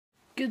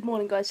Good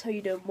morning, guys. How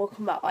you doing?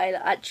 Welcome back. I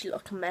actually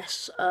look a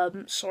mess.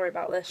 Sorry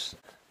about this,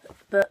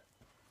 but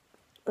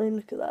I mean,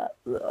 look at that.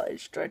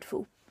 It's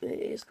dreadful. It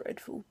is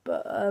dreadful.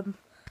 But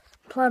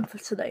plan for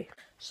today.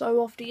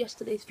 So after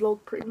yesterday's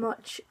vlog, pretty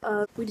much,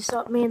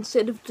 me and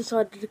Sid have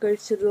decided to go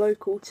to the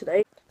local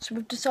today. So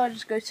we've decided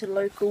to go to the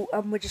local,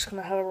 and we're just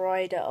gonna have a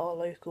ride at our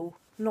local,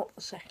 not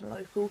the second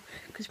local,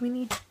 because we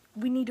need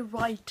a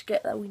ride to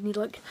get there. We need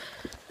like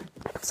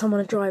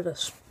someone to drive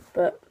us,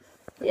 but.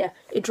 Yeah,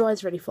 it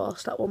drives really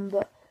fast, that one,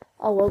 but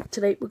oh well,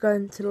 today we're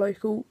going to the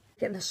local,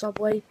 getting a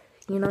Subway.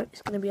 You know,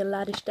 it's going to be a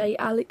laddish day.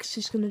 Alex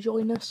is going to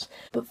join us,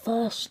 but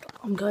first,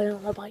 I'm going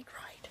on a bike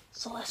ride,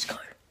 so let's go.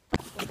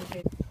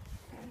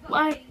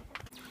 Bye.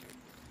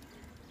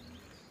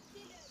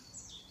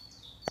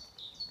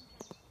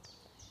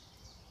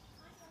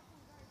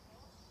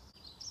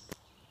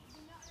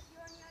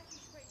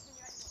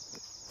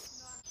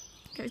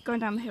 Okay, it's going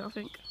down the hill, I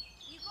think.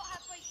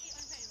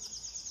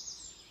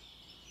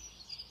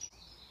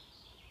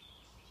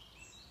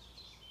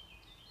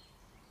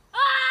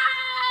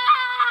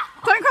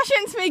 Don't crash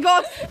into me,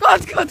 God!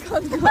 God!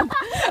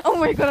 Oh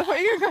my God, I thought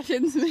you were going to crash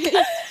into me.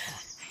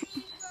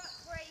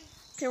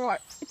 Okay, right.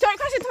 Don't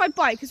crash into my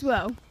bike as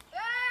well.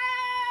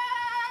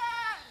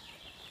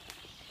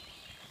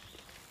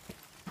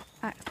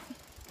 Right.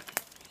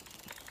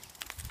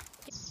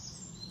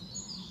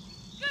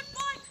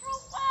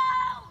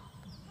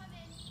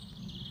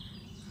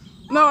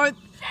 No,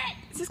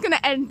 it's just going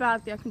to end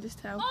badly, I can just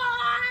tell.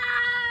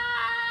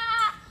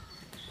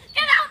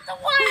 Get out the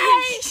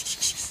way!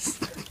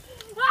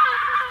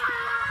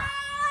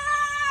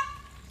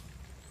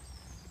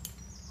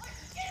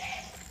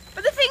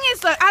 But the thing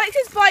is though,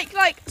 Alex's bike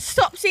like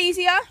stops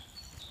easier.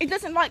 It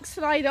doesn't like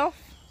slide off.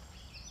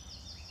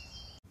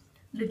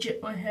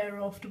 Legit my hair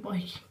after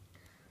biking.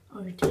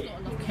 Oh dear. Got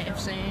a lot of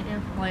KFC in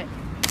here. Like,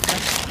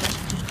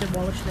 let's just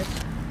demolish this.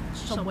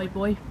 Subway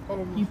boy,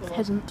 you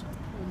peasant.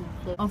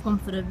 I've gone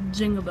for the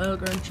Zinger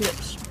burger and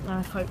chips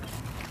and a Coke.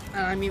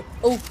 And I mean,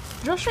 oh,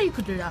 did I say you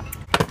could do that?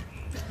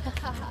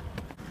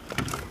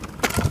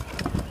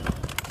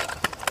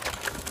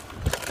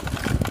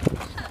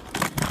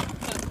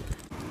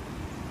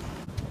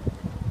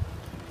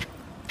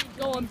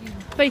 Go on.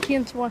 Fake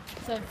into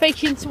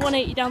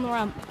 180 down the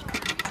ramp.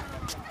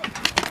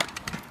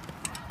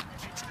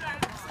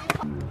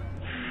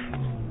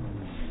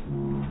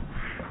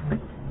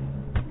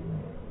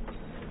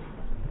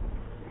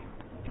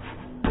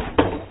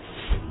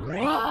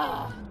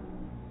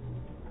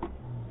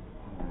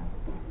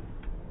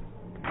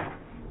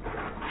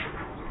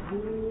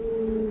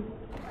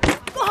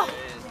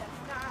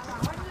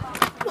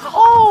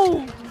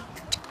 Oh!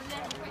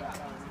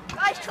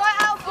 Guys, try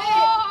it out for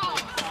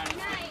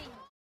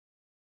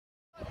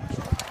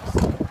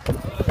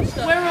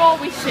Where are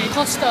we, Sid?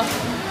 Costa.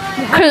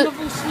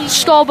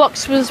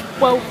 Starbucks was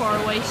well far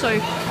away, so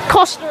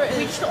Costa it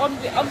is. I'm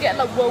getting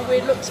like well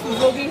weird looks from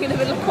vlogging in the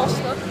middle of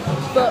Costa,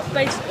 but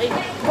basically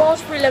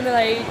raspberry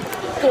lemonade,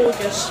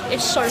 gorgeous.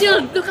 It's so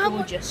look how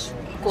gorgeous.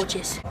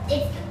 It's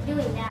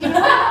doing that.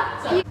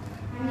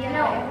 You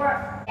know,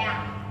 work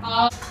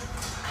down.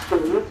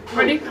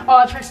 Ready? Oh,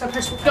 I pressed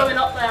going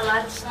up there,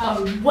 lads.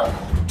 What?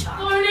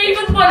 Don't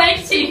even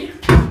 180.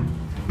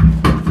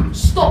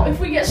 Stop! If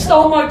we get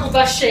Star Michael,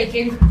 that's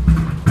shaking.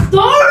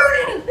 Don't!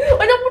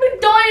 I don't want to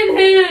die in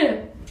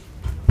here.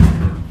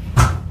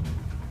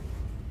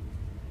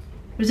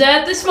 It was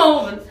at this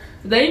moment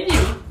they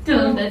knew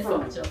Dylan had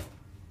fucked up.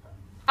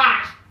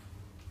 Ah!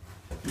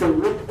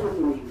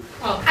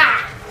 Oh.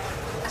 Ah!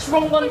 That's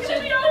wrong one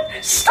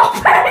too.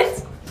 Stop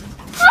it!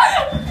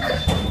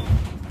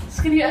 It's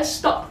gonna get us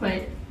stuck,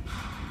 mate.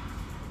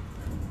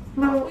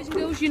 No. Boys and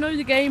girls, you know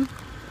the game,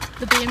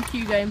 the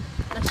B&Q game.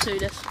 Let's do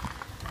this.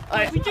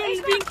 Alright, we're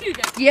doing the B&Q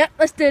game. Yeah,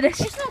 let's do this.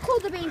 It's not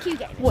called the B&Q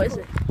game. What is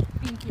it?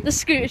 B&Q. The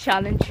scooter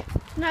challenge.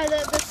 No,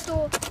 the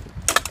store.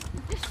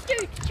 The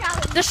scooter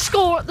challenge.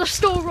 The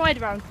store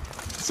ride around.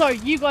 Sorry,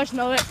 you guys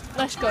know it.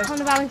 Let's go. How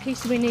many Allen keys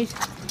do we need?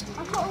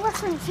 I've got a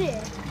reference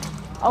here.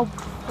 Oh,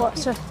 what?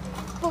 So.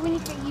 But we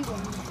need to get you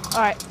one.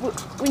 Alright,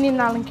 we need an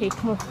Allen key.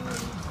 Come on.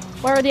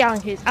 Where are the Allen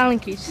keys? Allen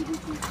keys.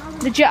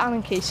 Legit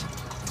Allen keys.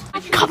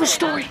 Cover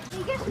story.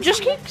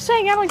 Just keep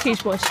saying Allen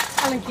keys, boys.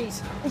 Allen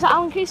keys. Is that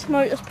Allen keys?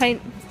 No, that's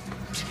paint.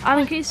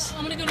 Allen keys.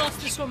 I'm gonna go last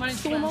this one, my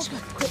name's Doorknob.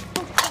 Quick.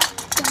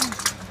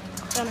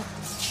 Done it.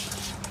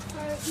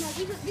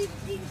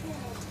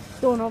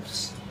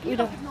 Doorknobs. We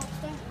don't.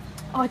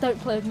 I don't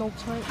play with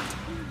knobs, mate.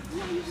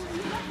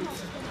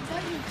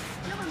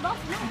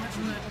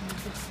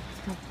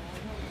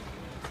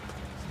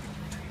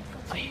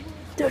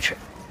 Do a trick.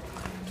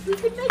 We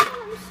could make our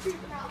own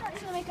scooter now. I'm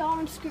gonna make our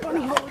own scooter on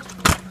hold.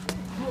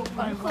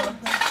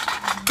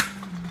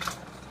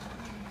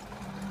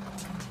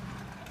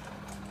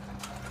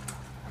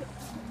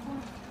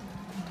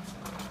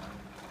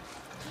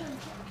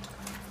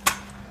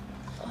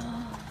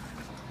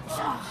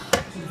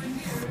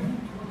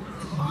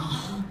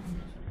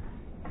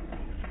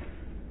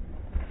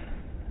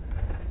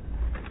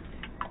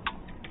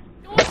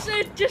 What's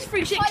it? Just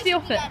 360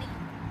 off it.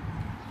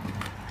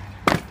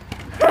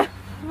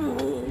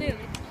 Nearly.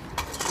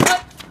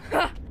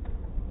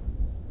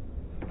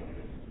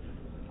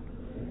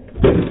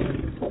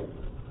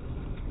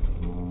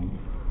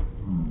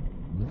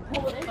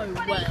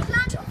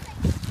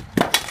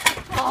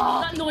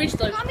 squeeze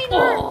though.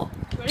 Oh.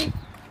 Ready?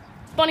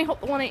 Bunny hop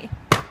the 180.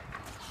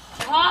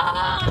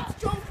 Ah!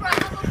 Jump for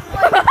another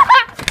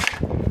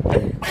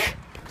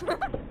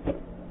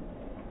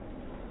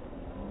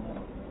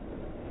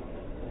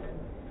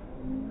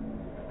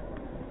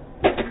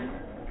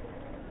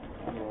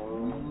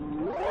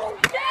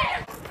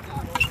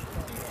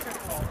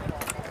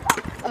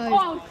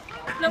Oh,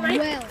 no, ready?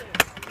 well.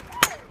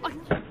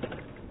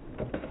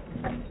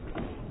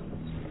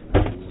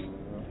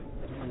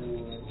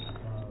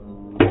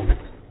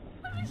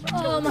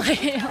 Oh my,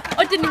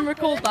 I didn't even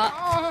record that.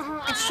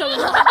 It's so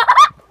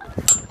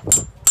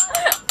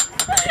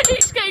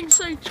He's getting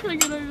so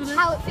triggered over there.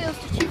 How it feels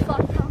to chew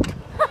vodka.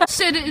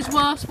 Sid at his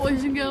worst,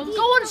 boys and girls.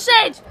 Go on,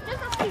 Sid! Doesn't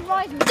have to be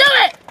riding. Do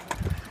it!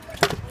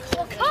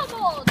 Oh, come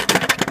on.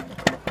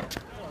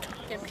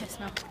 Get him kissed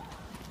now.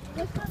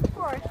 Just go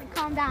for it and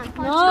calm down.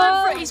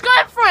 No. He's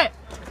going for it!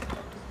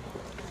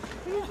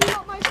 Who's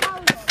got my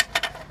powers?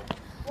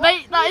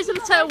 Mate, that isn't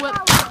a tail whip.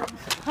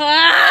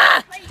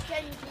 Ah!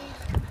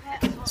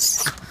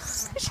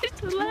 It's just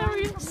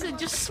hilarious. Sid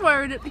just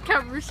swearing at the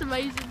camera, it's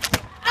amazing.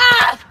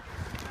 Ah!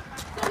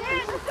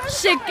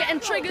 Sid getting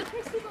triggered.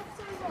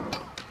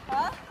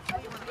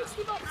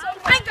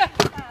 Anger!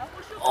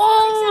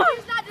 Oh!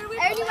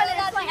 Only when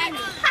it's like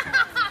anger.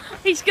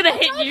 He's gonna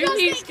hit you,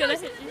 he's gonna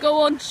hit you.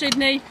 Go on,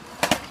 Sydney.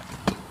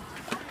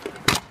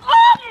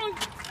 Oh!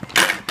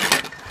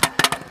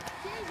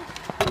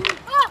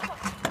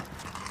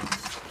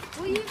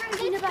 What are you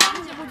thinking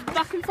about?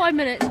 Back in 5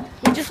 minutes.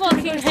 We just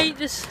fucking hate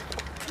this.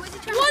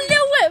 One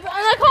little whip and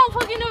I can't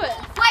fucking do it.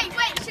 Wait,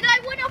 should I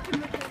one up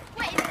him?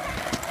 Wait.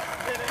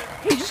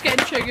 He's just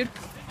getting triggered.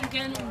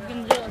 Again, I'm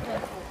gonna do it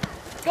again.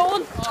 Go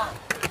on.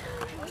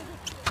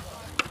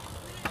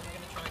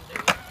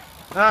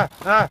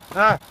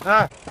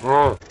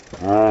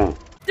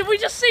 Did we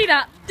just see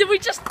that? Did we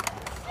just... Can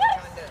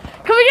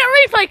we get a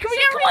replay? Can we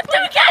get... Come on, do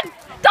it again!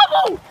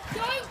 Double!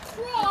 Don't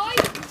cry.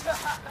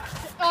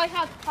 I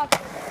have.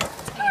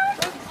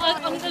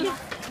 I'm gonna...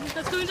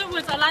 Let's go into the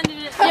woods. I landed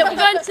it. Yeah, we're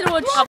going to the woods.